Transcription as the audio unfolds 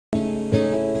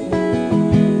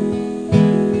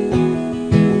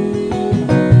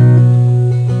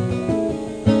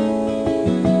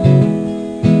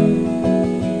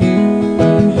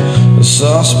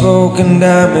Soft-spoken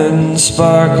diamonds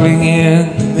sparkling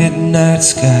in the midnight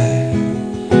sky,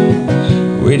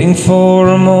 waiting for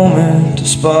a moment to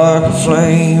spark a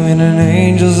flame in an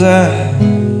angel's eye,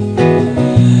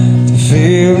 to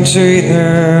feel and treat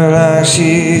her like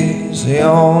she's the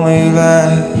only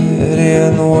light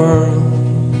in the world.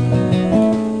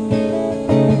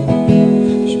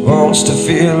 She wants to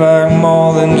feel like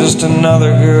more than just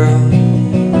another girl.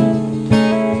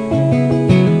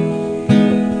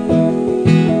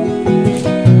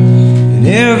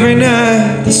 Every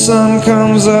night the sun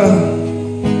comes up,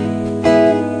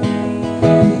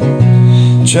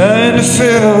 trying to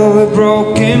fill a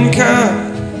broken cup.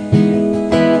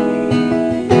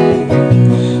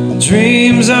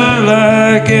 Dreams are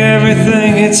like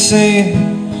everything it seems,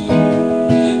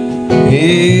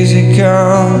 easy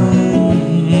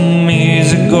come,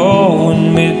 easy go.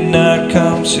 When midnight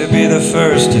comes, she'll be the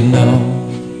first to know.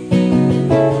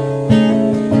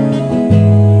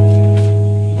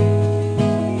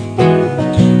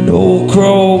 Old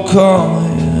crow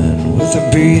calling with a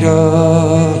beat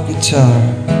of guitar,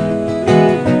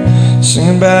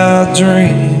 singing about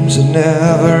dreams that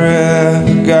never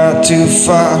ever got too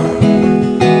far.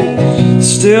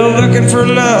 Still looking for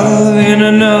love in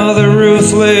another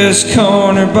ruthless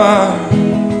corner bar.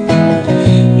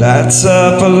 Lights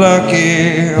up a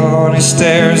lucky when he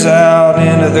stares out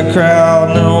into the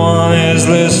crowd. No one is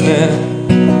listening,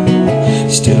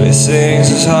 still he sings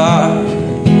his heart,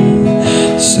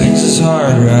 sings his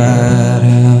heart right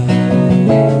out.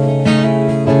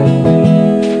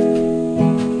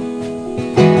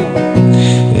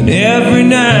 And every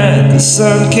night the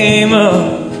sun came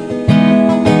up,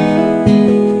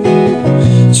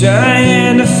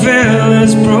 trying to fill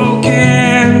his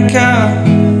broken cup.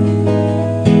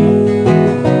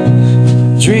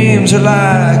 Dreams are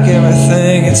like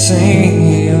everything it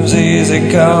seems, easy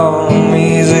come,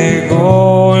 easy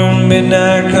go. When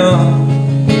midnight comes,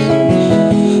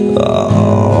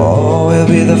 we'll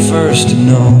be the first to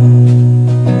know.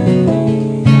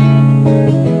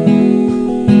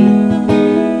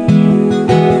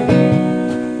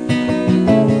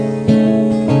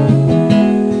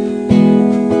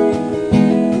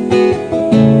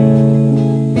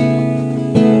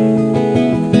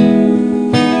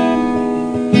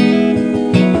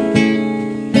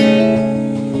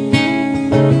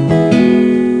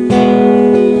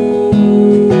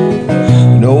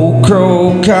 An old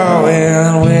crow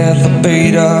cawing with a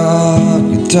beat of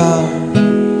guitar,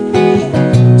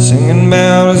 singing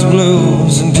about his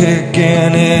blues and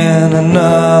picking in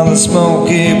another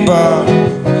smoky bar.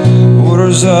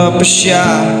 Orders up a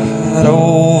shot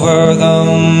over the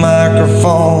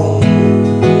microphone.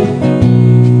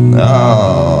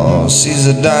 Oh, sees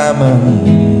a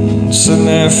diamond sitting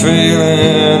there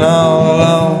feeling all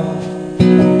alone.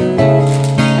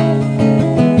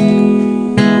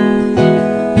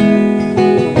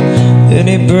 Then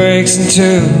he breaks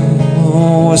into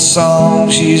a song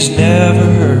she's never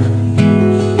heard,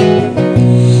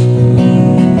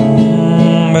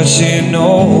 but she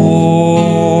knows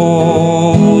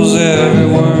every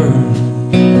word.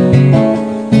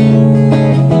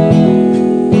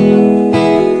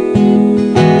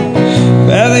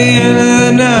 By the end of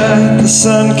the night the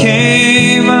sun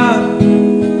came up,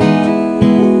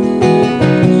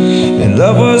 and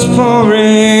love was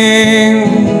pouring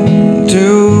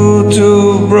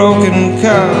two broken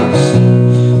cups,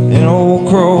 an old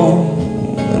crow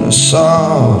and a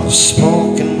soft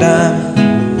smoking diamond.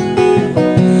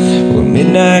 When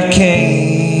midnight came,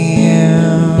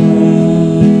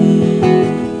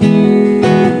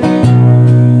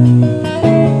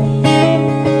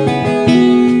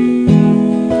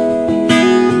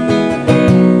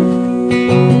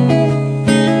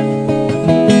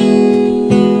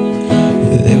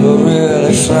 they were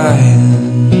really flying,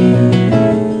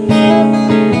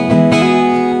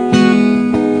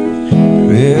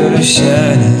 really shine.